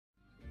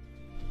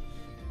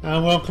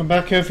And welcome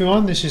back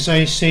everyone, this is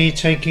AC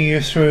taking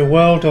you through a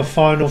world of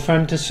Final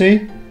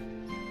Fantasy.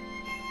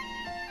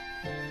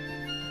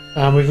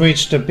 And we've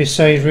reached the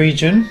Besaid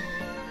region,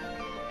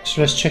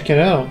 so let's check it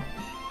out.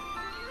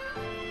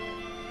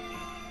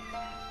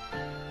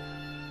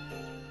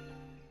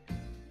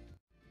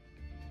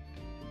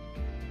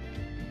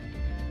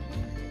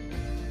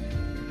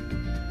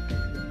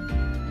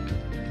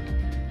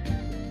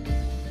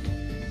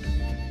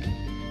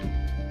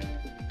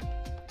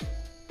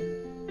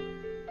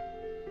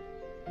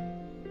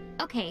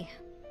 Okay,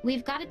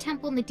 we've got a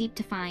temple in the deep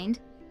to find.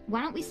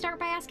 Why don't we start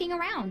by asking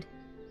around?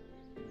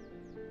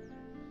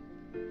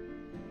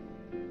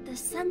 The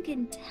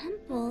Sunken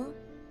Temple?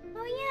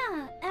 Oh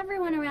yeah,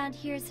 everyone around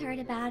here's heard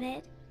about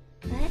it.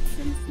 But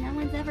since no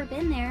one's ever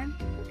been there,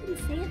 who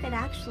can say if it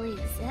actually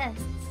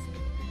exists?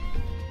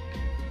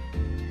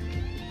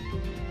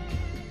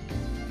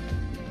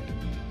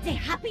 Say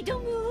happy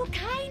domu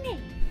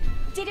kaine!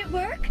 Did it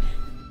work?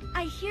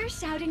 I hear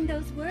shouting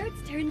those words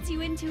turns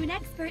you into an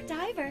expert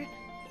diver.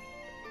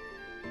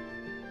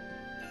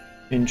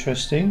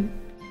 Interesting.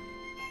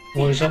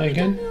 What is that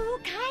again?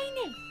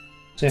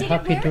 Say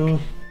happy to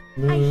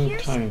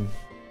move time.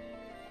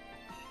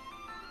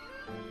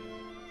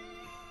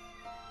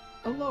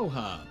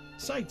 Aloha!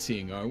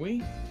 Sightseeing, are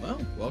we? Well,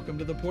 welcome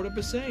to the port of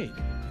Besaid.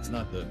 It's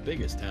not the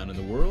biggest town in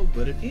the world,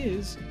 but it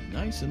is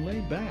nice and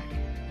laid back.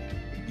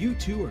 You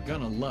two are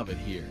gonna love it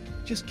here.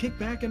 Just kick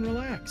back and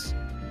relax.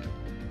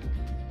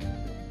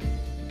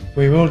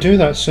 We will do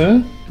that,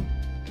 sir.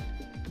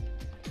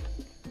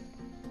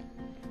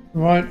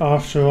 Right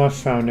after I've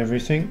found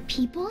everything.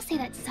 People say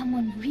that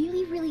someone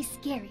really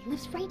scary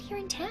lives right here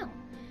in town.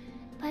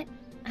 But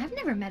I've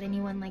never met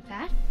anyone like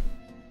that.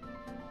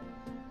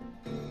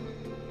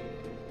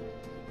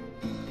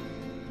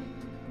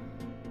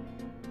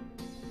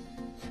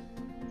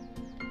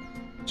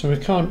 So we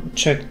can't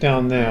check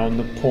down there on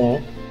the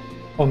port,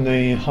 on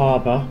the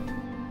harbour.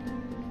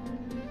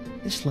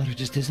 This letter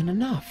just isn't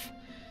enough.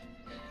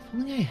 If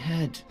only I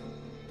had...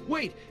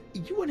 Wait,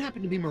 you wouldn't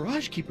happen to be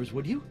mirage keepers,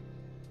 would you?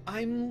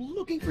 I'm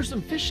looking for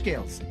some fish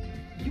scales.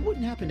 You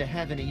wouldn't happen to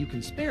have any you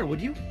can spare, would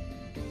you?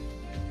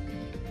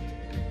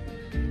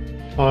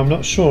 I'm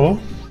not sure.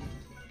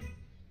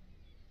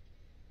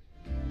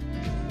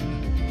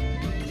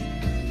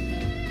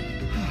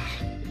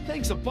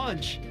 Thanks a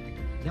bunch.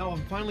 Now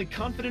I'm finally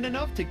confident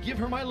enough to give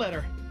her my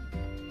letter.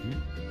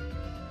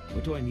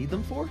 What do I need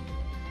them for?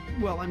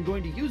 Well, I'm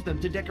going to use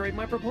them to decorate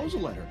my proposal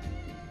letter.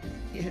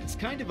 It's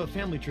kind of a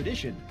family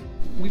tradition.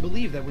 We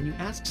believe that when you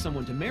ask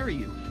someone to marry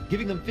you,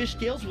 giving them fish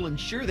scales will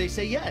ensure they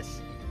say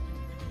yes.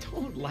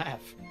 Don't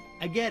laugh.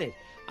 I get it.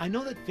 I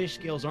know that fish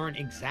scales aren't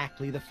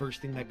exactly the first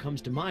thing that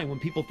comes to mind when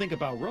people think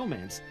about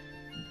romance.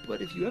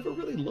 But if you ever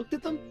really looked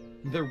at them,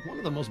 they're one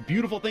of the most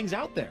beautiful things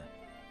out there.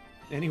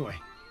 Anyway,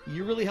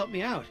 you really helped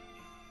me out.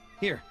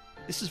 Here,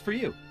 this is for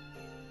you.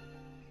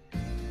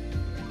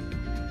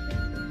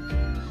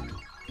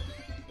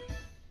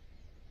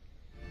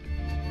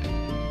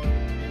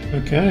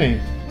 Okay.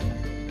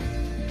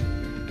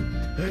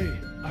 Hey,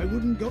 I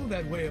wouldn't go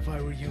that way if I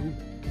were you.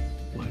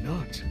 Why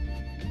not?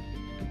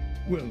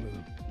 Well,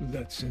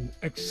 that's an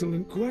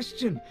excellent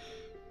question.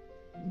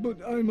 But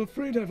I'm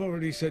afraid I've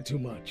already said too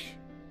much.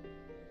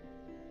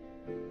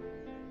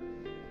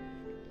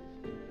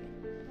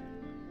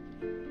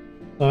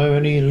 So,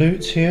 any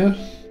loot here?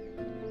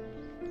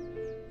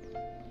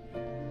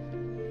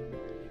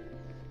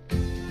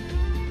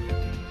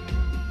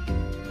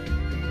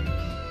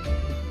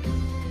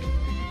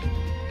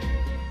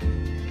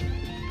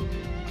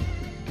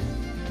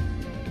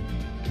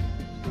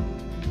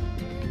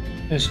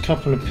 There's a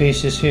couple of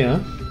pieces here.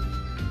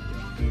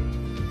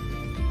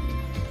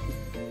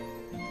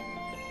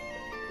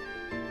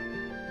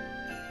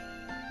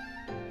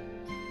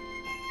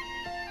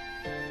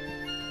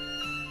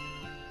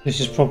 This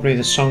is probably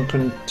the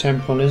Sunken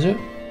Temple, is it?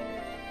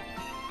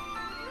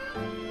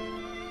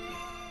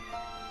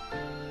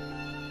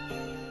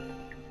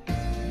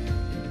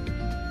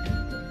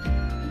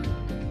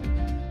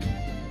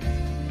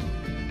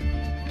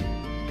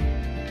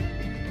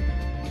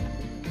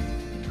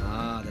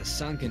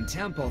 Sunken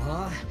Temple,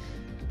 huh?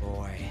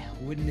 Boy,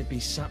 wouldn't it be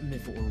something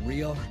if it were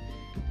real?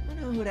 I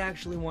know who'd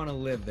actually want to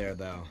live there,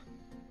 though.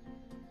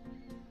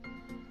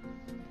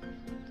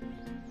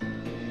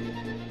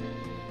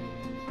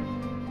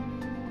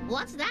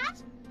 What's that?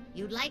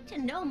 You'd like to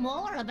know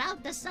more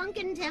about the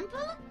Sunken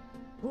Temple?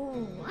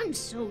 Oh, I'm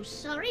so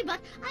sorry,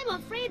 but I'm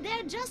afraid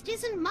there just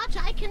isn't much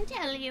I can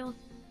tell you.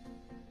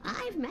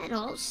 I've met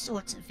all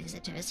sorts of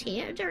visitors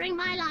here during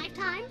my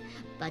lifetime,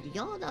 but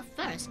you're the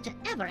first to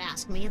ever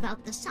ask me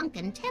about the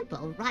Sunken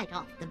Temple right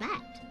off the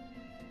bat.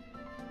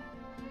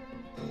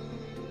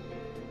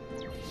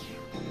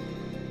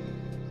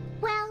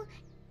 Well,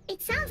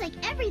 it sounds like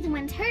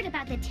everyone's heard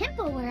about the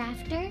temple we're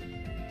after.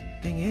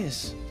 Thing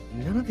is,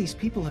 none of these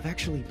people have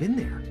actually been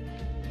there.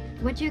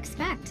 What'd you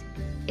expect?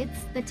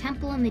 It's the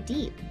temple in the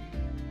deep.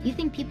 You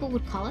think people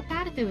would call it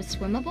that if it was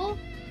swimmable?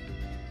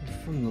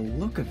 From the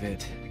look of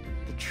it,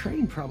 the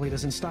train probably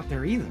doesn't stop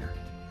there either.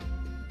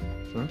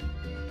 Huh?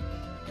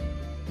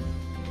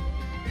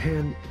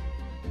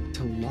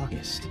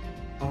 Pantologist.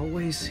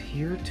 Always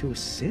here to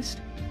assist?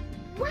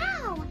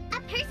 Wow! A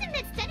person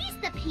that studies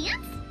the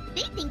pants?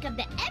 They think of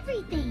the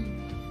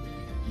everything.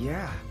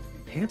 Yeah,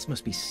 pants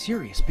must be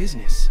serious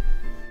business.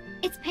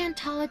 It's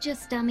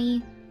pantologist,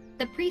 dummy.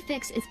 The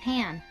prefix is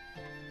pan.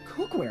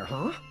 Cookware,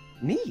 huh?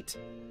 Neat.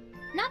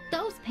 Not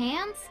those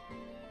pans.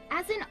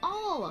 As in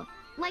all.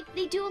 Like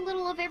they do a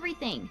little of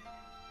everything.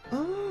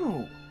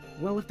 Oh,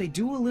 well, if they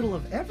do a little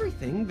of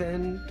everything,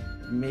 then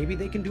maybe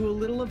they can do a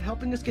little of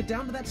helping us get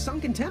down to that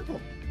Sunken Temple.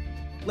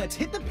 Let's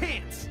hit the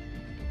pants!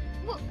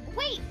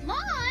 Wait, Lon!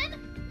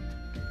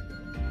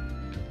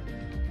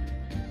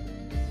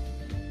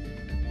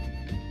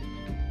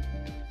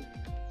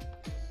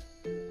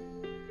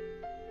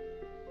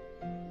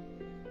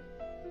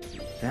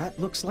 That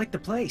looks like the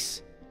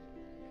place.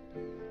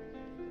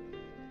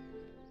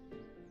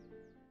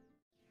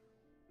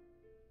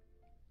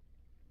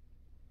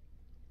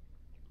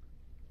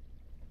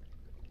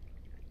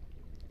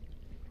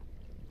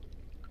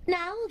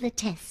 Now the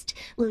test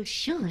will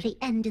surely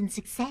end in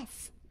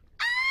success.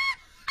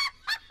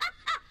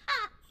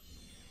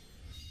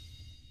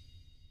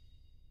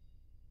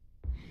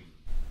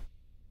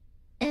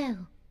 Oh.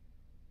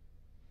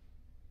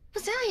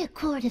 Was I a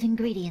quart of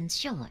ingredients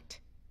short?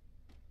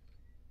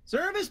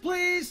 Service,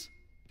 please!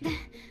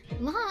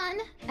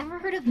 Lon, ever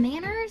heard of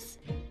manners?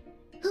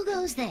 Who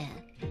goes there?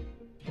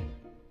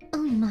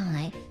 Oh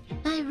my,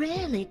 I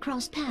rarely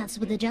cross paths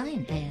with a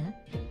giant bear.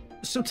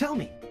 So tell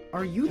me,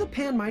 are you the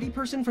Pan Mighty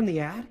person from the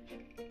ad?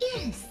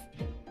 Yes,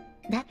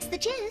 that's the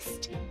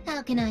gist.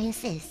 How can I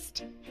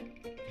assist?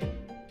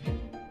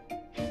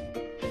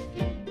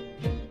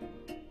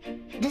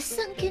 The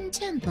Sunken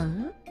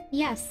Temple?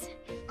 Yes.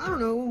 I don't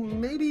know,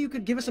 maybe you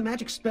could give us a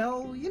magic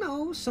spell, you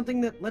know,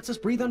 something that lets us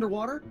breathe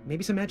underwater?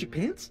 Maybe some magic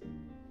pants?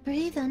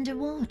 Breathe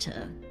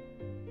underwater.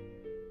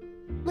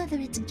 Whether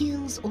it's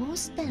gills or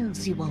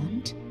spells you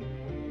want,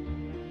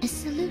 a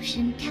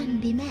solution can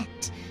be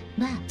met,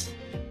 but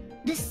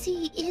the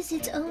sea is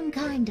its own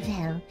kind of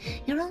hell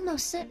you're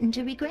almost certain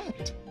to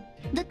regret.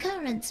 The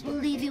currents will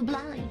leave you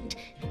blind,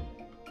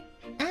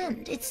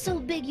 and it's so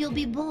big you'll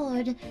be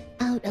bored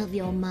out of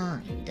your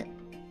mind.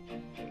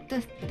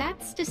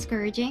 That's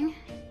discouraging.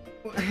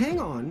 Well, hang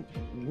on,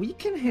 we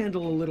can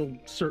handle a little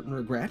certain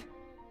regret.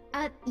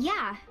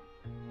 Yeah.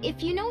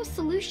 If you know a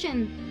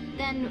solution,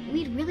 then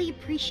we'd really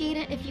appreciate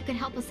it if you could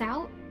help us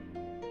out.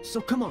 So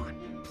come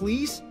on,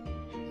 please?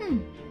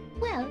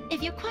 Well,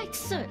 if you're quite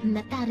certain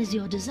that that is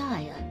your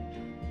desire,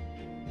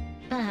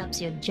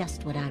 perhaps you're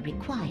just what I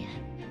require.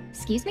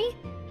 Excuse me?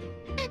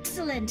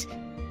 Excellent!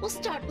 We'll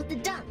start with the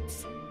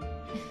dance.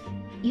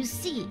 You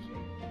see,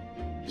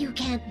 you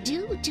can't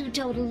do two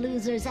total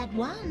losers at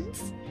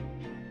once.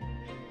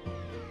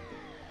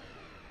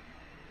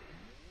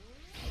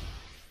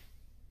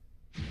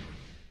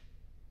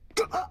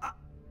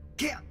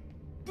 Can't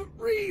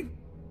breathe.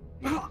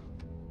 Lon!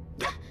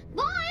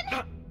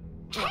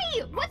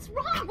 Hey, what's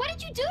wrong? What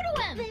did you do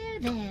to him?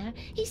 There.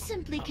 He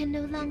simply can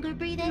no longer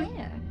breathe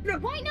air.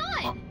 Why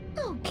not?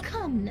 Oh,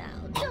 come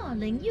now,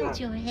 darling, use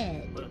your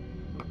head.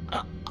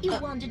 You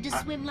wanted to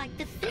swim like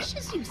the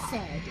fishes, you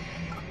said.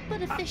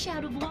 But a fish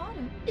out of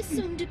water is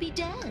soon to be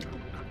dead.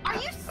 Are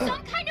you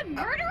some kind of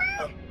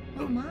murderer?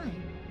 Oh my.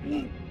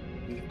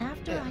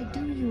 After I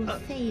do you a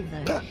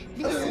favor,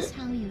 this is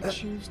how you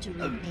choose to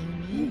repay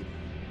me.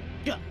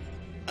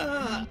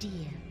 My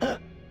dear,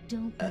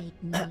 don't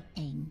make me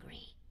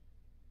angry.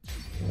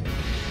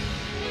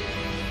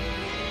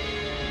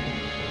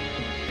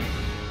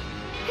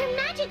 Her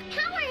magic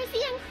power is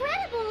the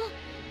incredible.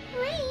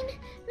 Rain,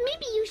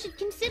 maybe you should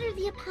consider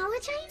the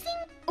apologizing?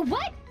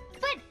 What?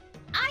 But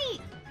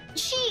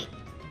she...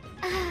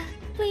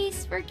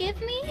 please forgive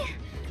me?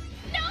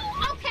 No?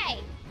 Okay.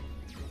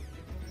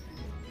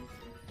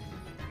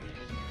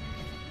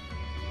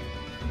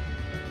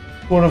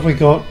 What have we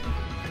got?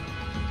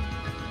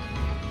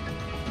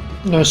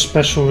 No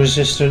special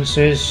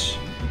resistances,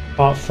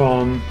 apart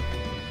from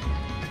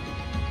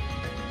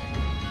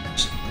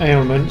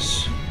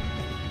ailments.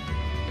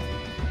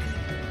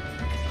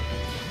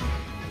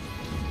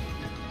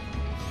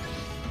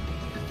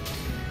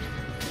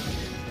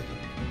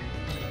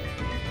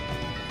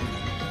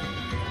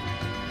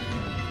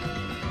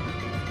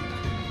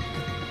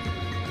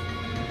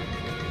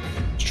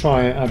 Let's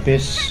try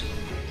Abyss.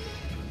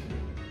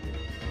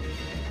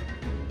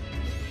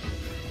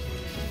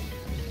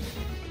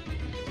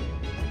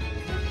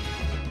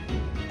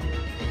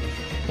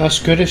 That's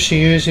good if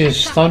she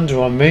uses thunder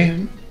on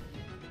me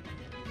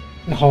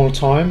the whole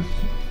time.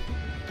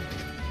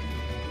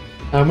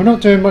 And we're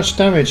not doing much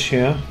damage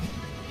here.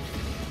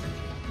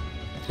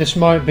 This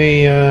might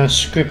be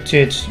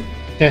scripted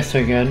death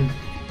again.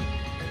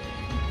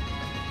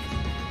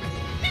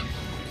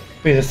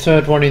 Be the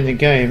third one in the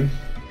game.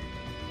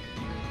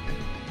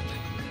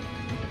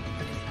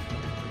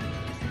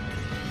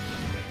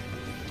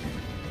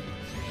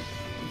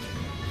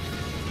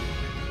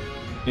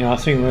 Yeah, I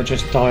think we'll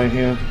just die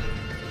here.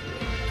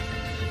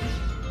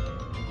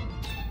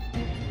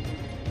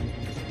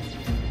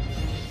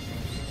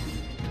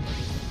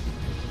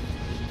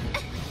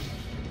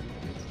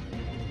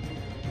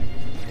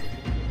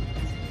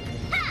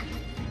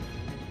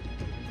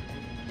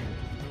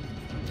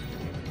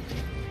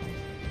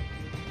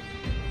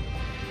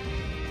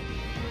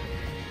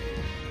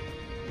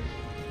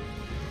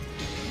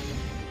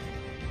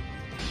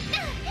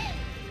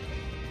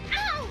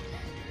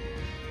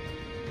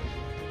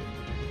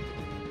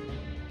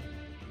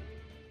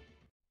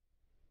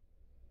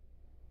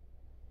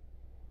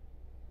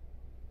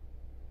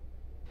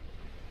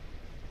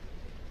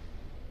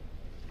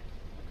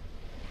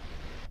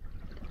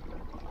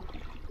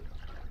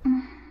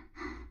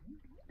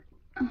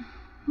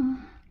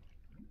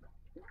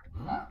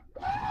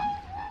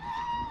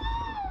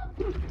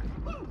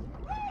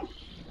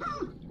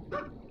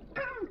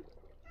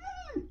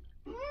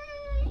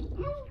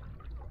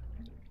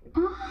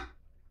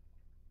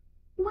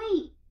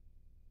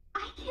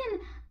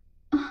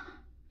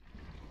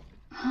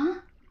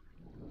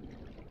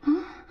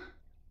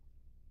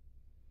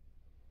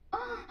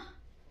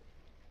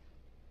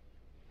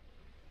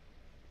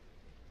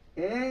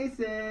 Hey,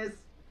 sis.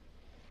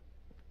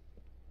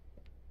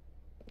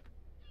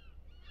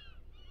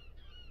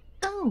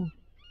 Oh,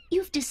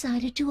 you've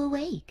decided to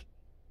awake.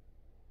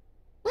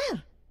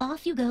 Well,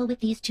 off you go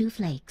with these 2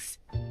 flakes.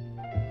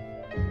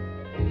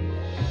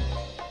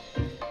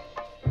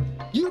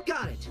 You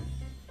got it!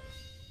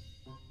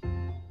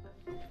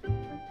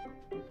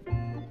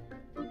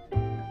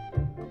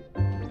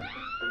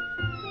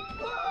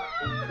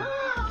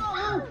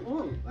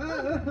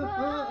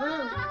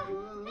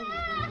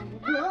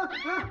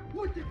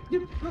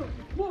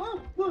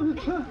 Whoa,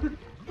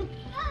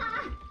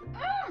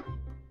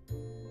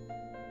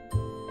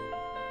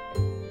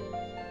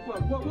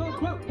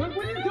 what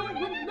are you doing?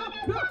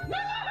 No!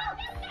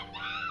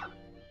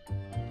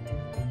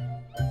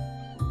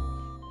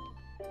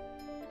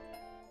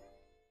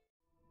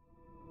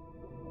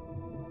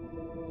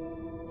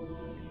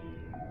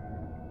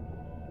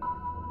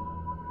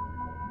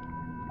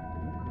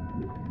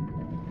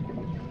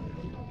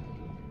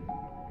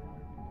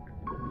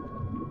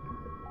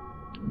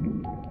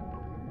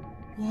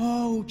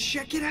 Whoa,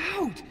 check it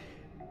out!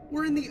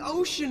 We're in the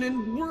ocean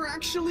and we're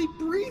actually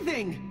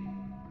breathing!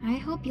 I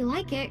hope you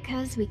like it,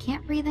 cause we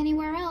can't breathe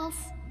anywhere else.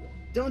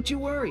 Don't you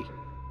worry.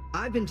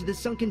 I've been to the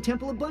Sunken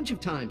Temple a bunch of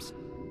times.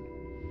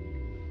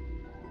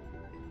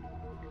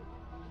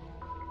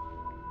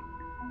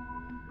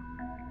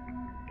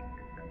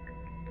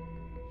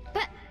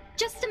 But,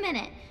 just a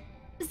minute.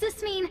 Does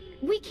this mean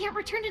we can't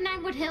return to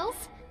Ninewood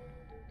Hills?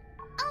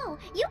 Oh,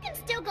 you can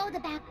still go the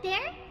back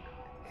there.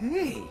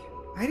 Hey,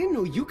 I didn't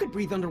know you could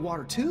breathe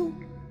underwater too.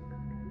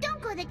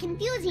 Don't go to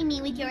confusing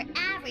me with your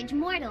average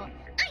mortal.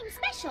 I'm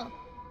special.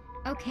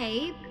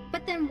 Okay,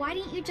 but then why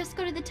didn't you just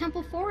go to the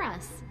temple for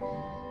us?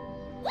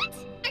 What?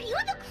 Are you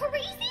the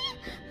crazy?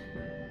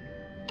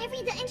 Every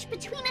inch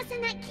between us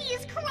and that key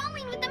is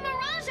crawling with the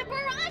mirage of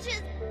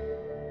mirages.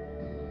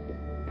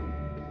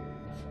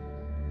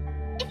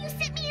 If you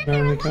sent me in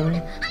there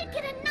alone, I'd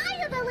get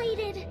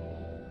annihilated.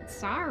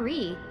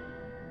 Sorry.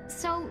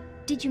 So,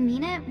 did you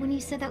mean it when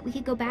you said that we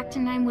could go back to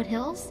Ninewood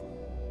Hills?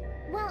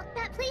 Well,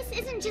 that place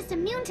isn't just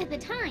immune to the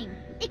time.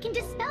 It can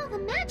dispel the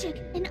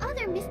magic and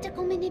other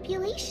mystical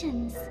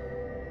manipulations.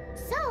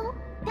 So,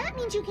 that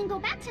means you can go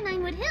back to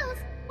Ninewood Hills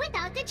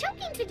without the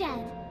choking to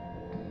death.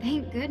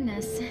 Thank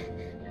goodness.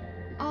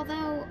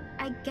 Although,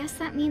 I guess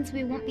that means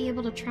we won't be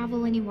able to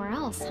travel anywhere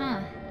else,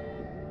 huh?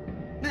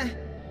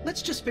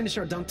 Let's just finish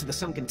our dunk to the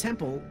Sunken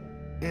Temple,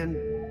 and...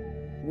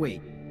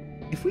 Wait,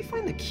 if we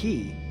find the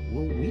key,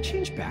 will we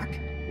change back?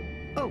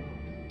 Oh,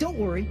 don't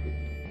worry.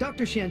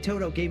 Dr.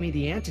 Shantotto gave me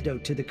the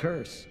antidote to the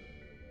curse.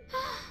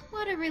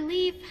 What a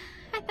relief.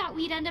 I thought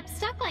we'd end up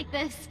stuck like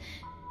this.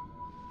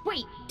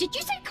 Wait, did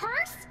you say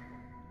curse?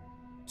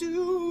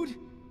 Dude!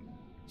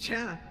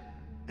 Yeah,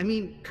 I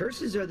mean,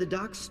 curses are the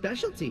doc's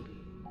specialty.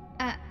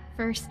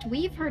 First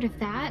we've heard of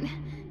that.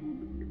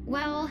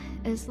 Well,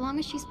 as long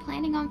as she's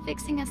planning on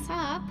fixing us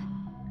up.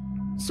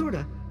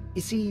 Sorta.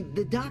 You see,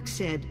 the doc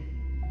said,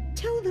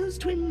 "Tell those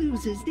twin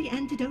losers the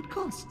antidote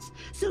costs,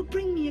 so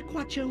bring me a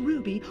Quattro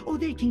Ruby or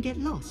they can get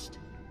lost."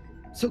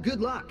 So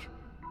good luck.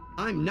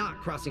 I'm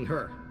not crossing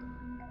her.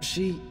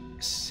 She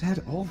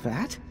said all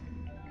that?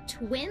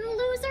 Twin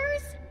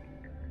losers?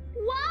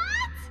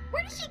 What?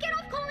 Where did she get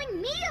off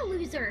calling me a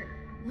loser?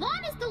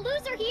 Lon is the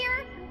loser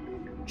here.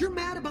 You're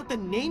mad about the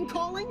name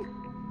calling?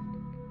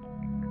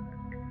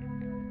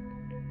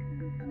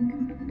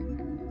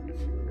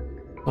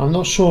 I'm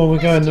not sure we're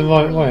going the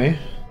right way.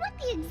 What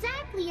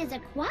exactly is a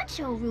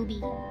Quattro Ruby?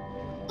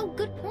 Oh,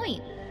 good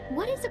point.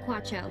 What is a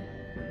Quattro?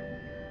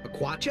 A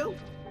Quattro?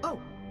 Oh,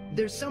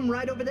 there's some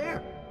right over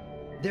there.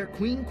 Their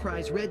queen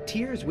cries red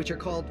tears, which are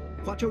called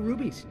Quattro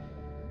Rubies.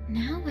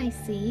 Now I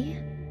see.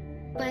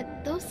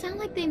 But those sound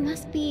like they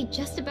must be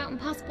just about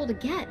impossible to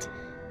get.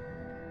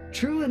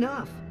 True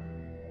enough.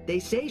 They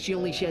say she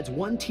only sheds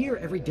 1 tear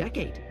every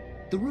decade.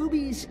 The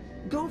rubies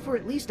go for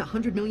at least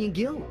 100 million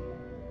gil.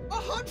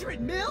 100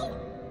 mil?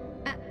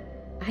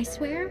 I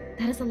swear,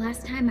 that is the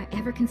last time I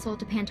ever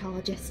consult a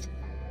pantologist.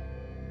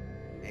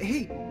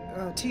 Hey,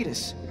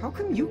 Titus, how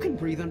come you can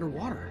breathe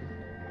underwater?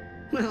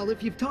 Well,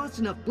 if you've tossed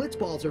enough blitz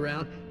balls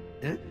around...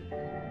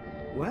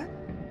 What?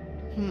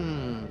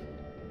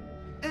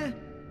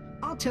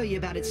 I'll tell you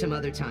about it some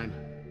other time.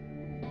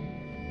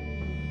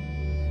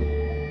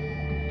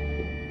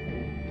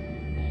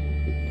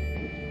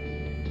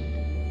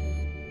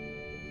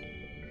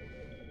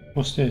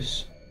 What's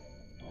this?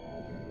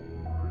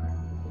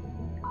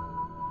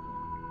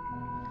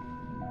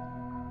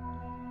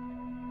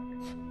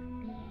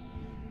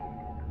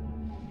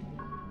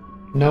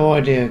 No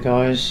idea,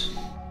 guys.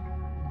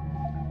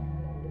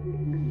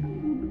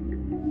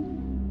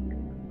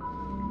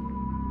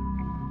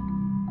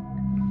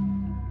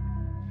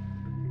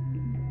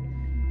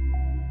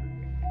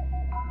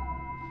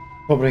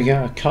 Probably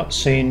get a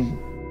cutscene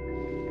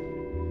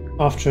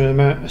after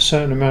a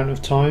certain amount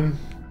of time.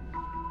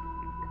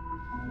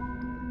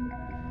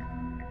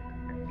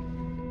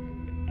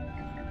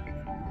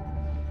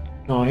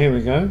 Oh, here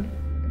we go.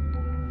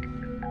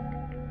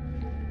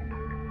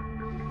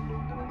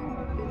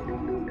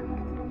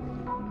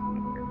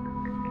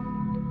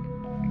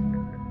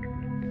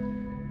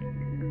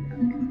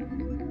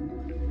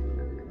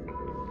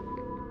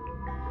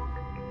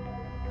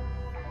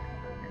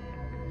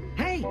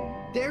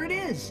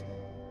 is.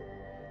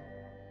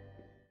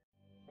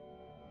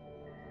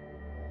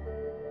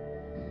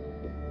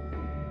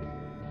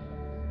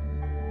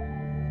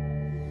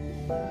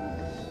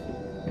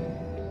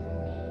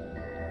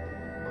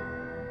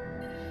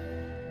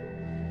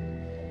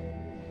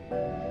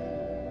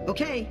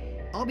 Okay,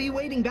 I'll be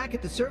waiting back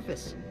at the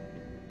surface.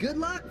 Good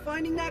luck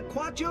finding that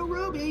Quattro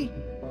Ruby!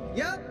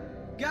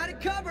 Yep, got it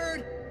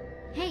covered.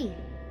 Hey,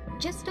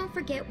 just don't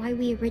forget why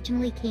we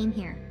originally came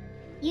here.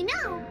 You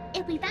know,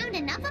 if we found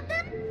enough of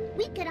them,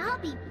 we could all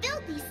be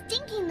filthy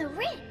stinking the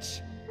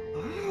rich.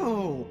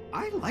 Oh,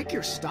 I like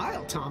your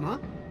style, Tama.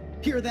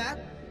 Hear that?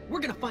 We're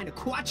gonna find a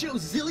Quattro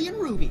zillion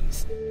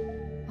rubies.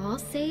 I'll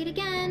say it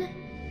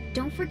again.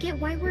 Don't forget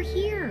why we're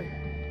here.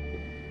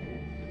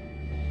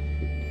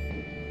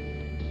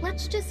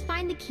 Let's just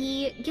find the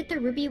key, get the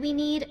ruby we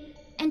need,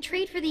 and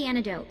trade for the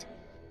antidote.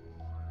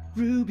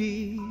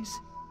 Rubies,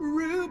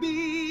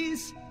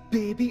 rubies,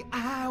 baby,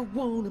 I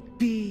wanna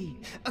be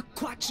a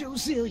Quattro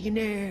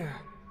zillionaire.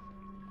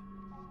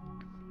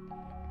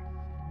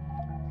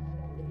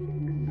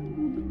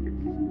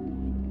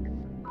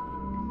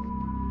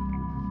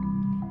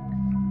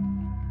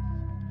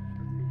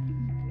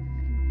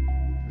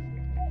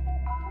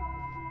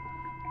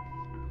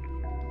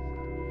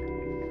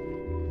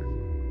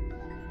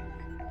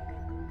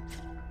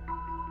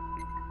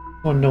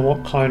 Wonder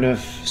what kind of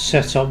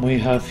setup we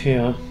have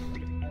here.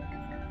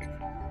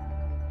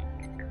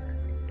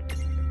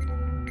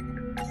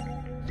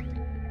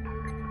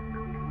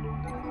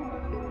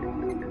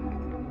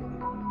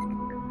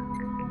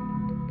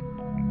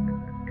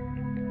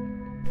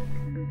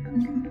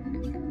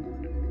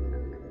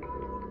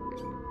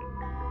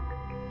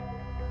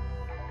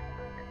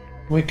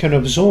 We can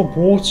absorb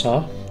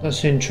water,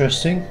 that's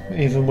interesting,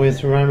 even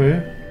with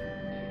Ramu.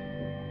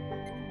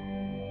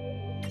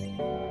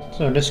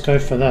 So let's go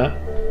for that.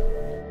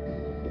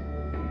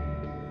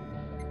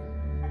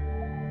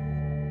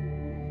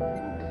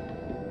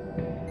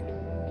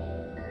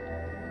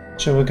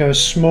 So we'll go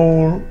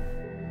small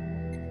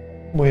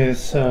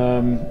with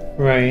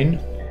rain.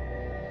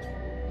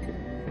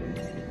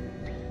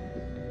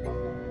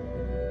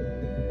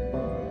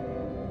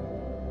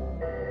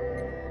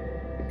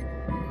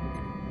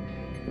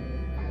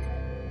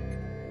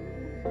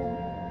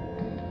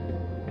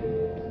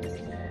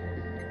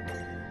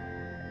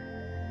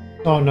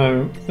 Oh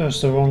no, that's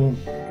the wrong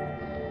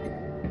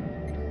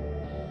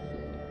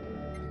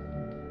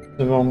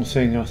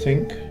thing, I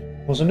think,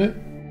 wasn't it?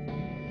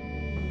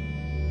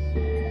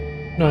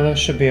 No, that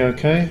should be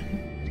okay.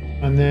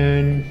 And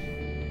then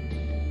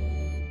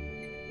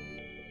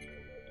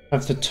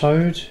have the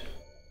toad.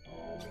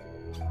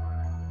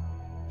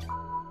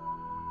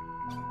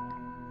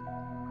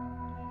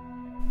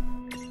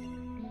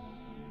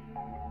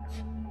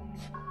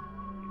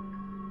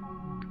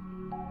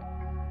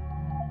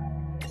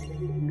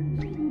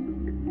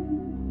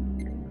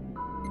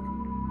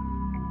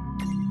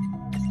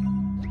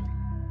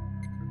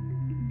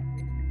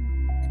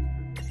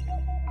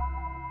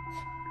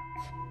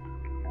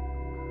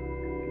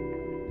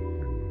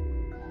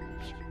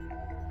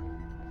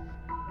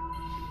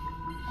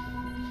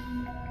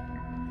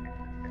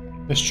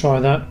 Let's try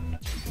that.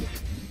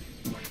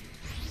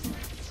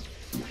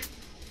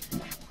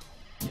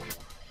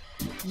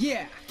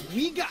 Yeah,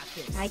 we got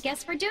this. I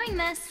guess we're doing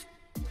this.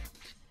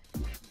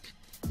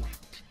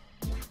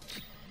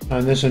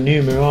 And there's a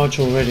new mirage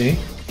already.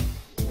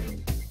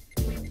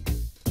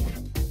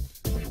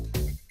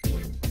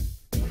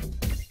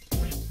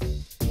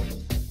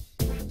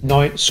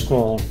 Night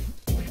Squall.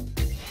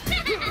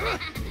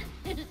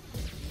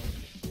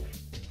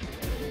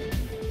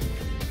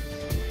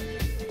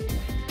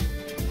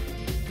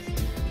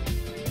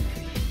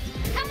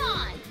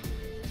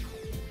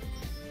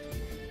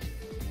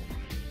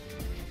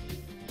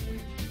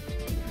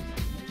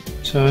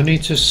 So I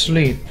need to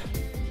sleep.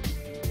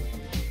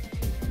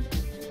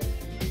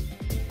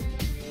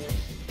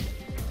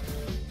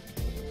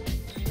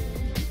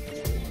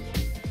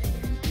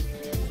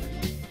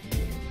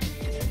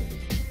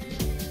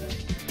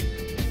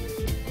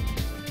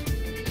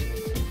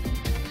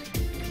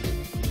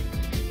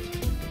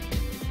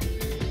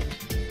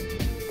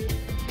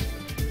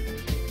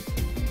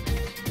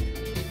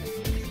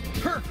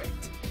 Perfect.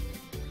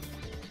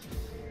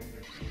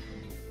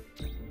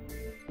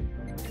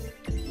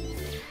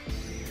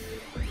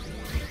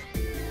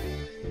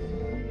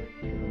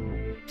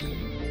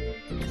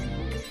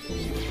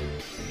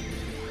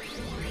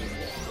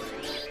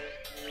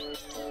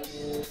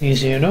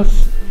 Easy enough.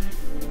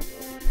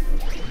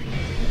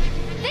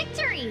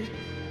 Victory!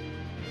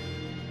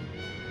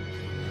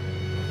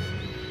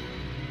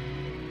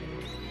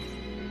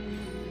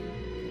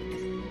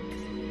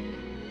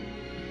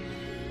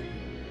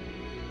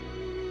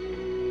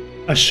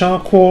 A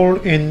shark wall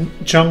in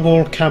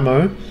jungle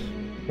camo.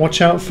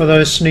 Watch out for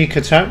those sneak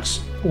attacks.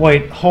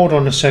 Wait, hold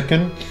on a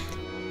second.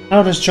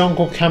 How does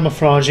jungle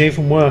camouflage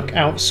even work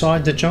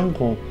outside the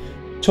jungle?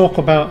 Talk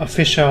about a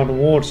fish out of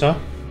water.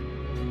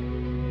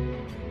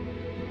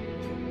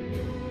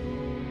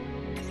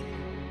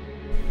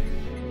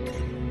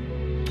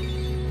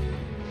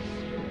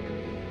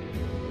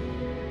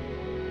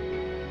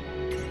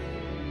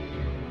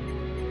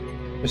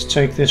 Let's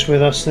take this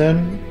with us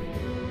then.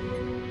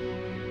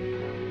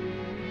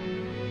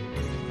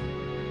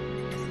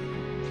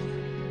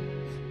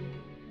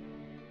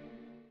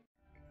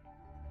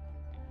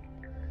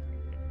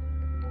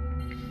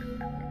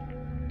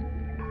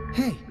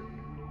 Hey,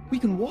 we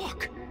can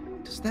walk.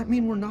 Does that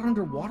mean we're not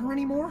underwater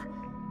anymore?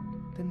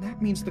 Then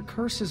that means the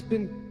curse has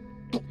been...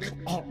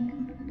 Oh.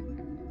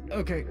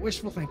 Okay,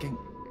 wishful thinking.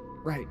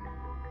 Right.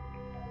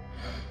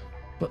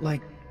 But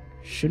like,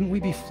 shouldn't we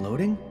be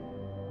floating?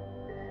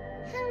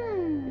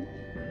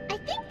 I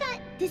think that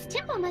this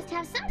temple must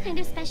have some kind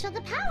of special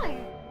power.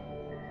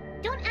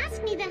 Don't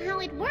ask me how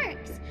it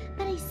works,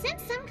 but I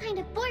sense some kind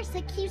of force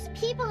that keeps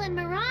people and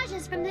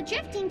mirages from the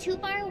drifting too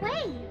far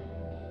away.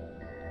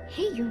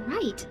 Hey, you're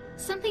right.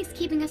 Something's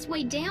keeping us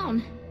way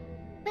down.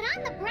 But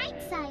on the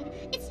bright side,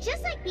 it's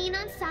just like being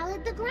on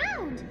solid the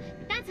ground.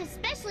 That's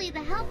especially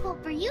the helpful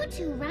for you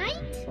two,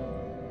 right?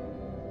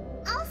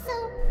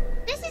 Also,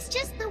 this is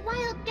just the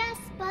wild guess,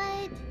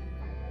 but...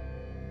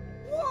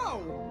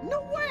 Whoa!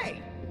 No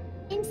way!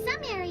 In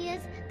some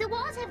areas, the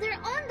walls have their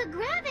own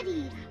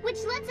gravity, which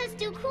lets us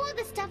do cool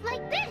stuff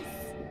like this.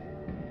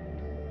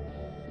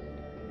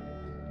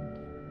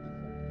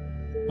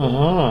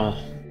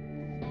 Aha.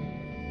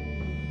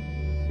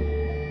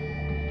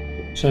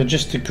 So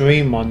just the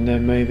green one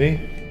then, maybe?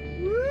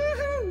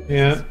 Woohoo!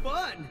 Yeah. This is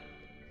fun!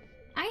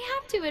 I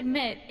have to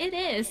admit, it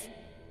is.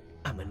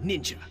 I'm a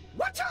ninja.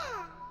 Whatcha?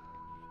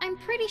 I'm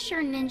pretty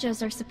sure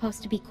ninjas are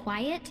supposed to be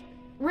quiet.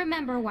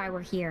 Remember why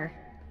we're here.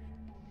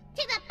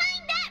 To the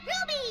find that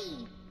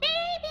ruby!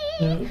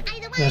 Baby!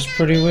 Yeah, that's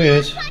pretty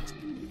weird.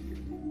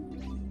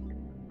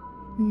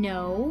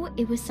 No,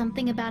 it was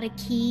something about a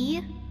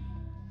key.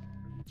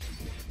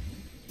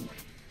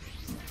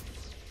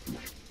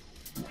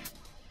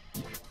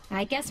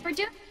 I guess we're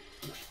doing...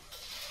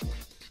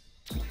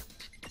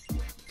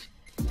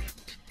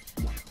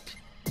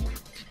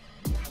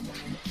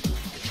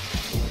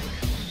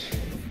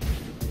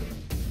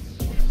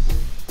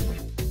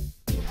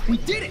 We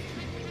did it!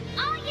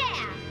 Oh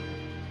yeah!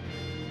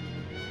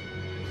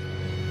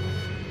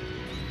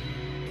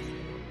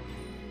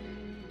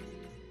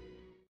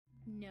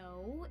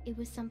 No, it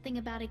was something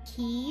about a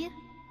key.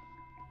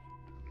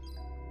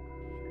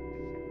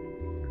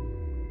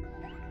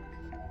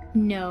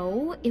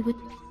 No, it was...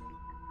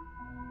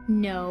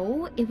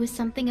 No, it was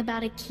something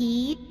about a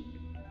key.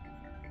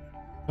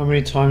 How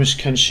many times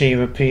can she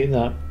repeat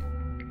that?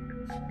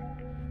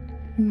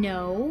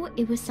 No,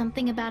 it was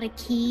something about a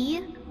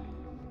key.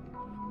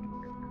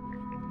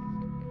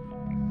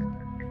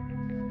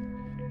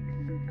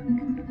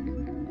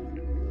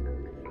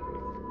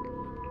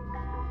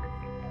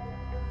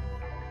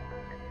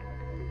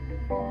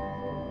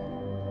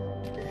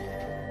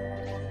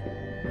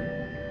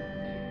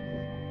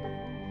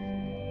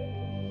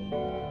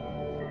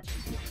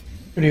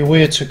 Pretty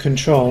weird to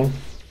control.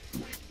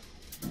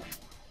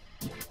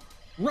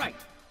 Right!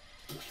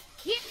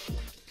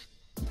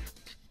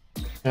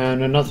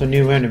 And another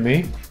new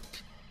enemy.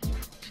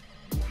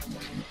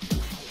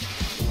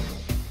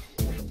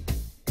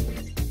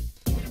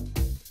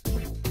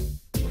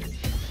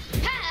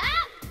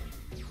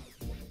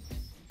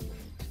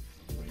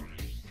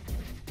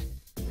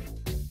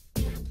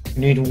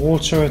 We need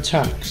water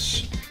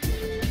attacks.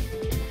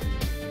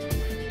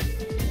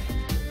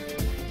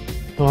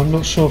 Oh, I'm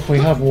not sure if we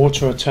have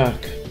water attack.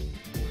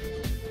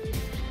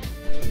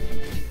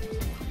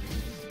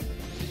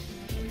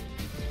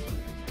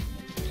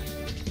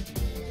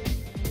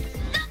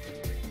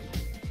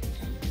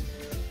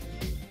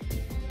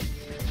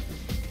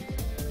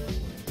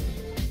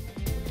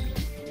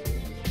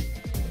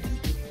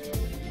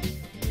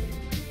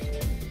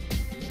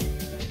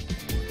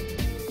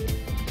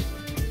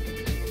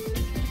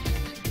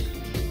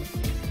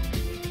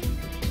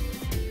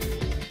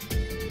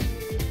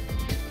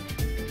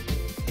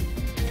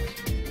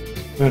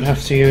 We'll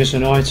have to use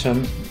an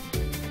item.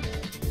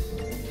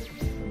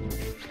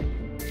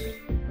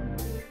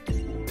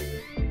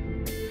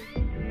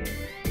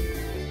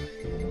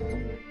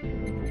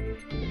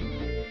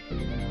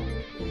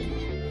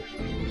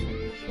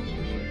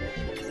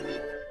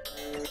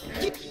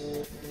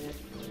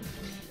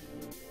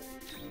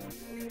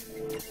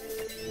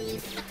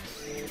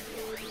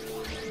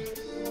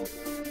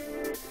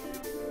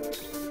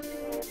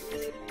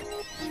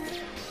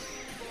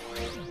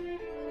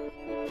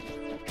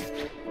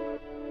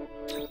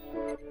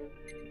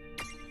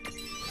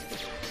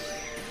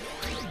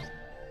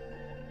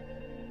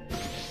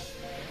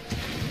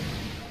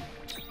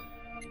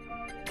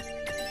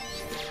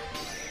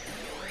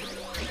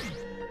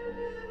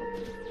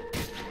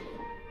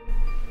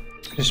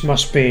 This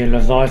must be a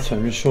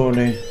Leviathan,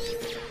 surely.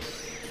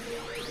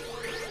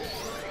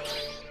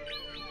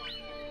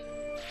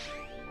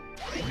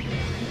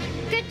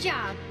 Good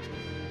job.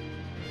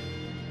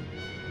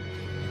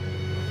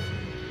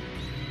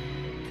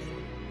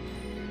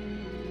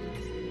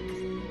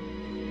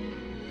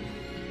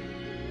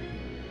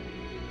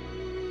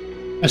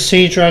 A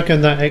sea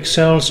dragon that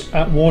excels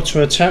at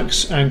water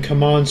attacks and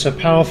commands a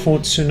powerful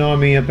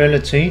tsunami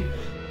ability.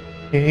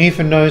 It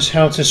even knows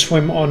how to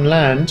swim on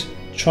land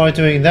try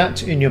doing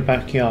that in your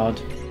backyard.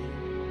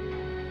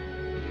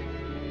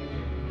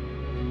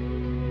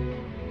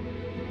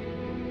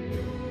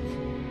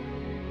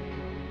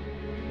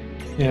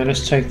 Yeah,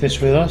 let's take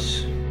this with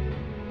us.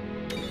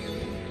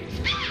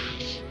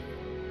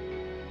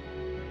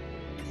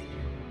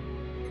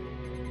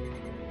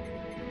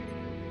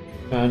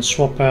 And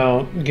swap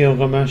out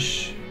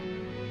Gilgamesh.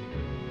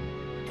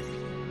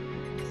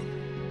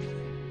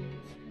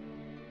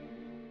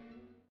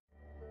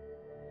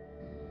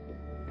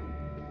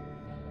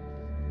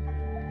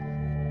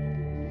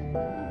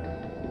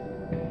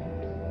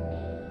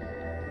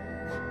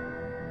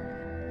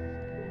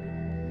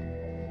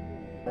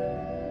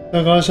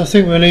 So guys, I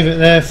think we'll leave it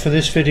there for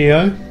this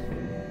video.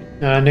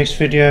 Next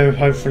video,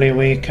 hopefully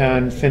we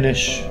can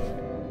finish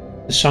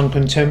the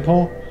Sunken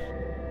Temple.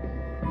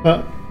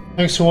 But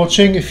thanks for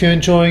watching. If you're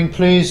enjoying,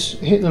 please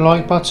hit the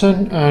like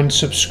button and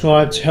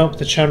subscribe to help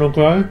the channel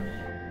grow.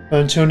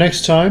 But until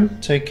next time,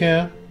 take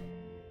care.